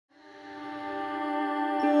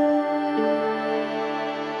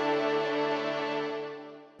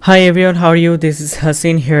Hi everyone, how are you? This is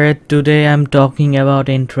Hassin here. Today I'm talking about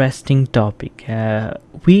an interesting topic.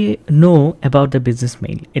 We know about the business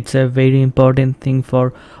mail. It's a very important thing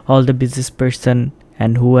for all the business person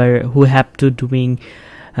and who have to doing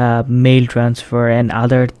mail transfer and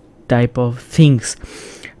other type of things,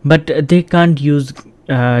 but they can't use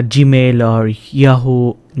Gmail or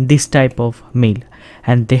Yahoo, this type of mail,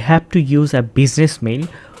 and they have to use a business mail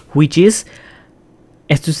which is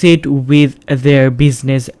associate with their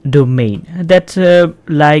business domain. That's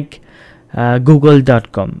like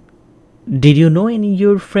google.com. Did you know any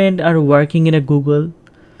your friend are working in a Google,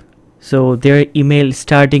 so their email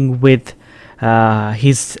starting with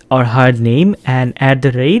his or her name and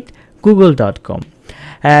 @ google.com,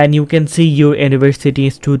 and you can see your university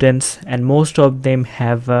students, and most of them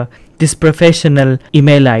have this professional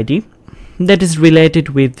email ID that is related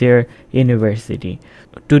with their university.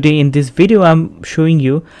 Today in this video I'm showing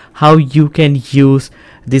you how you can use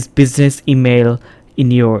this business email in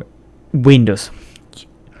your Windows.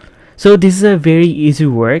 So this is a very easy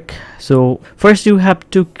work. So first you have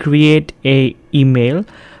to create a email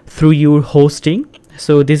through your hosting.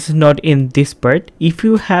 So this is not in this part. If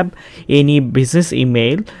you have any business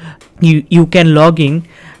email, you can log in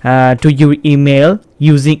to your email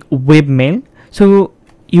using webmail. So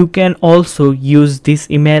you can also use this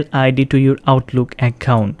email ID to your Outlook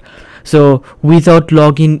account. So without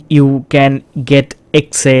login you can get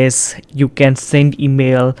access, you can send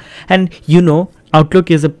email, and Outlook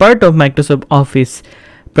is a part of Microsoft Office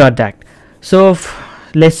product. So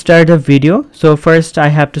let's start a video. So first I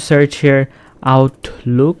have to search here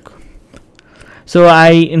Outlook. So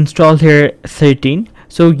I installed here 13.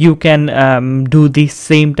 So you can do the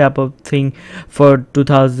same type of thing for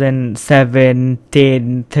 2007,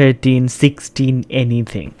 10, 13, 16,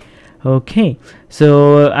 anything. Okay,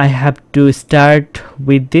 so I have to start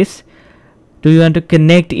with this. Do you want to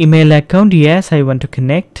connect email account? Yes, I want to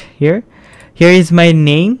connect here. Here is my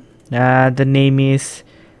name. The name is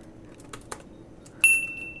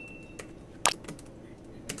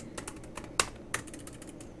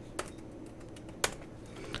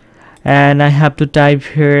and I have to type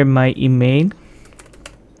here my email.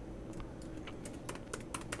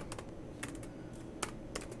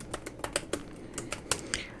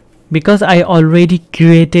 Because I already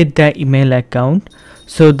created the email account,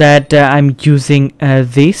 so that I'm using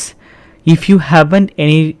this. If you haven't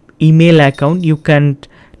any email account, you can't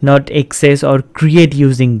not access or create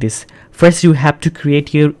using this. First you have to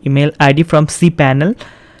create your email ID from cPanel.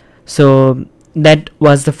 So that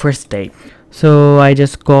was the first step. So I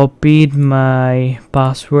just copied my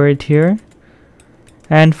password here,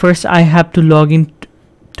 and first I have to log in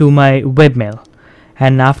to my webmail,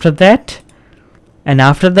 and after that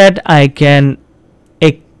I can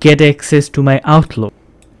get access to my Outlook.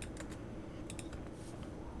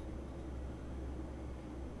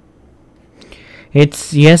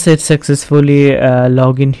 It's successfully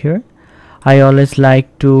log in here. I always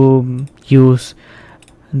like to use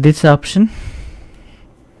this option.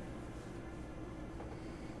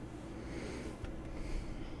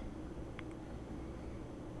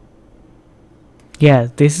 Yeah,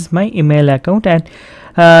 this is my email account, and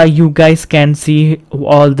you guys can see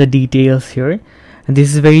all the details here, and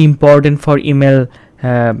this is very important for email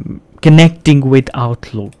connecting with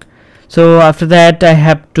Outlook. So after that I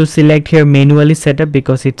have to select here manually setup,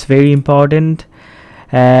 because it's very important.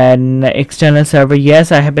 And external server,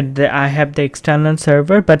 yes, I have the external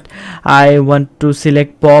server, but I want to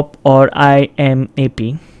select POP or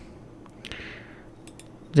IMAP.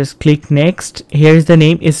 Just click next. Here is the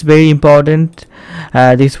name. It's very important.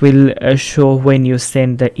 This will show when you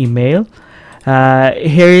send the email.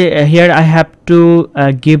 Here I have to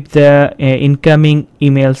give the incoming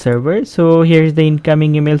email server. So here is the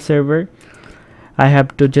incoming email server. I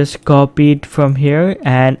have to just copy it from here,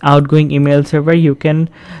 and outgoing email server, you can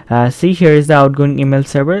see here is the outgoing email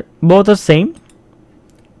server. Both are same.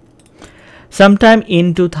 Sometime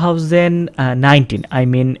in 2019, I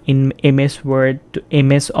mean in MS Word to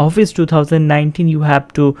MS Office 2019, you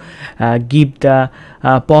have to give the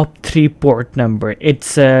POP3 port number.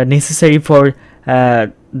 It's necessary for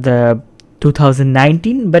the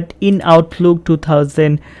 2019, but in Outlook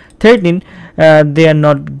 2013 they are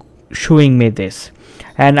not showing me this,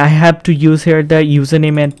 and I have to use here the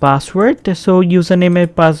username and password. So username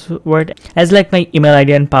and password as like my email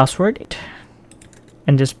ID and password,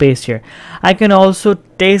 and just paste here. I can also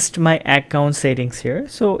test my account settings here,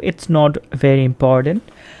 so it's not very important.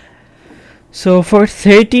 So for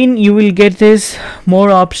 13 you will get this more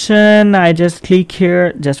option. I just click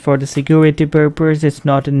here just for the security purpose. It's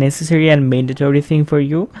not a necessary and mandatory thing for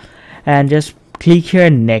you, and just click here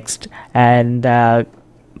next, and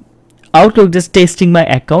Outlook just testing my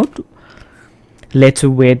account. Let's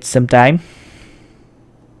wait some time.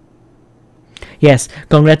 Yes,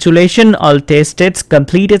 congratulations, all tests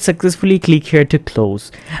completed successfully. Click here to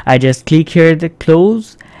close. I just click here to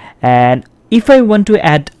close, and if I want to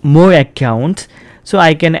add more accounts, so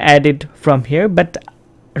I can add it from here, but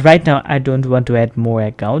right now I don't want to add more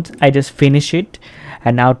accounts. I just finish it,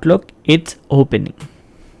 and Outlook, it's opening.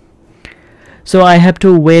 So I have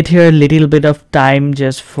to wait here a little bit of time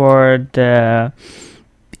just for the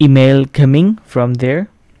email coming from there.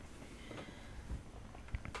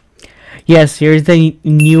 Yes, here's the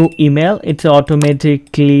new email. It's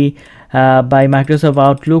automatically by Microsoft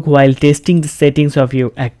Outlook while testing the settings of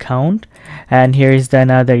your account, and here is the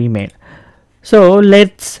another email. So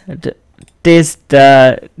let's test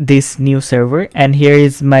this new server, and here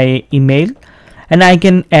is my email, and I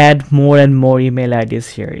can add more and more email IDs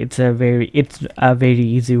here. It's a very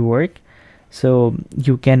easy work. So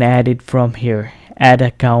you can add it from here. Add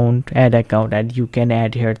account, and you can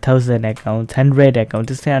add here 1000 accounts, 100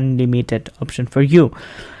 accounts. It's an unlimited option for you.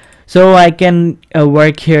 So I can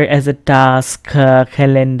work here as a task,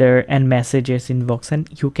 calendar, and messages inbox,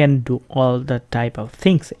 and you can do all the type of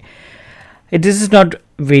things. This is not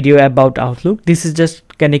video about Outlook. This is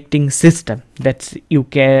just connecting system.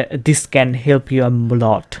 This can help you a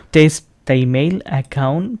lot. Test the email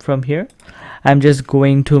account from here. I'm just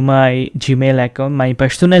going to my Gmail account, my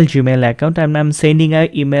personal Gmail account, and I'm sending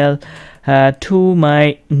an email to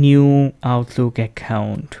my new Outlook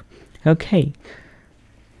account. Okay,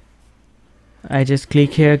 I just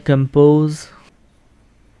click here, compose.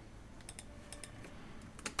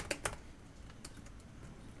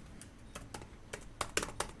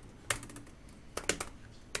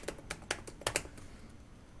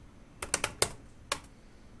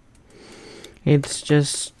 It's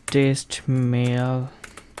just test mail.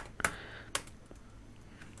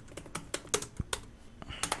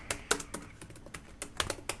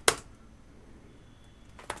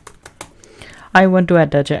 I want to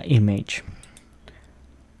attach an image.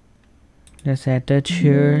 Just attach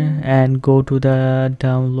here and go to the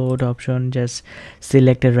download option. Just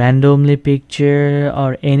select a randomly picture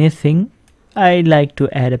or anything. I like to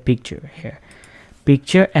add a picture here.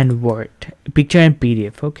 Picture and Word, picture and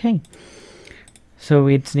PDF. Okay, so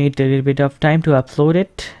it needs a little bit of time to upload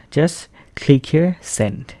it. Just click here,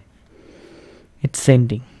 send. It's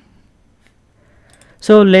sending.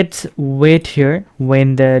 So let's wait here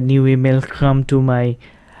when the new email come to my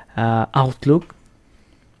Outlook.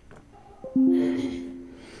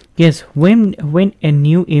 Yes, when a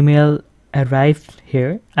new email arrives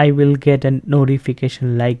here, I will get a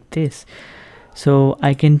notification like this. So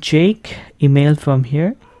I can check email from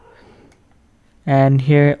here, and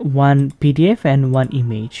here one PDF and one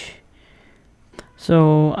image.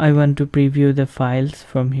 So I want to preview the files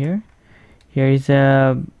from here. Here is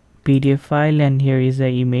a PDF file, and here is a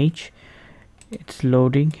image. It's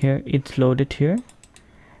loading here. It's loaded here.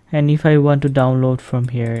 And if I want to download from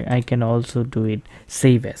here, I can also do it.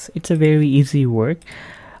 Save as. It's a very easy work.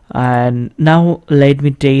 And now let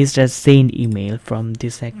me taste a send email from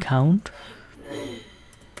this account.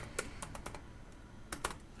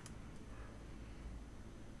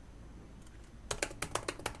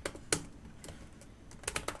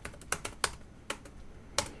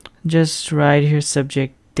 Just write here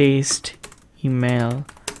subject test email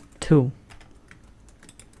 2.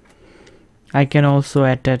 I can also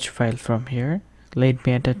attach file from here. Let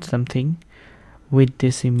me attach something with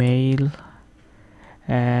this email,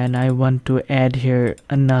 and I want to add here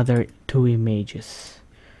another 2 images.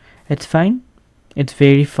 It's fine. It's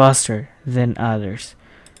very faster than others.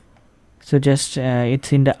 So just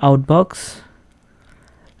it's in the outbox.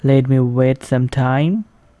 Let me wait some time.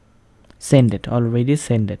 Send it. Already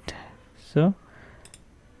send it. So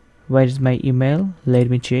where is my email? Let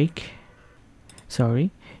me check.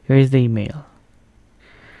 Sorry, here is the email.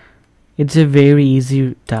 It's a very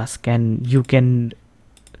easy task, and you can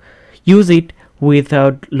use it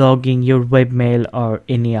without logging your webmail or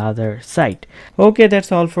any other site. Okay,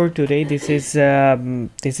 that's all for today. This is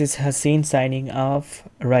Haseen signing off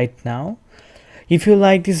right now. If you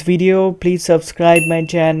like this video, please subscribe my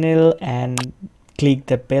channel and click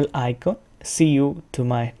the bell icon. See you to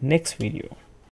my next video.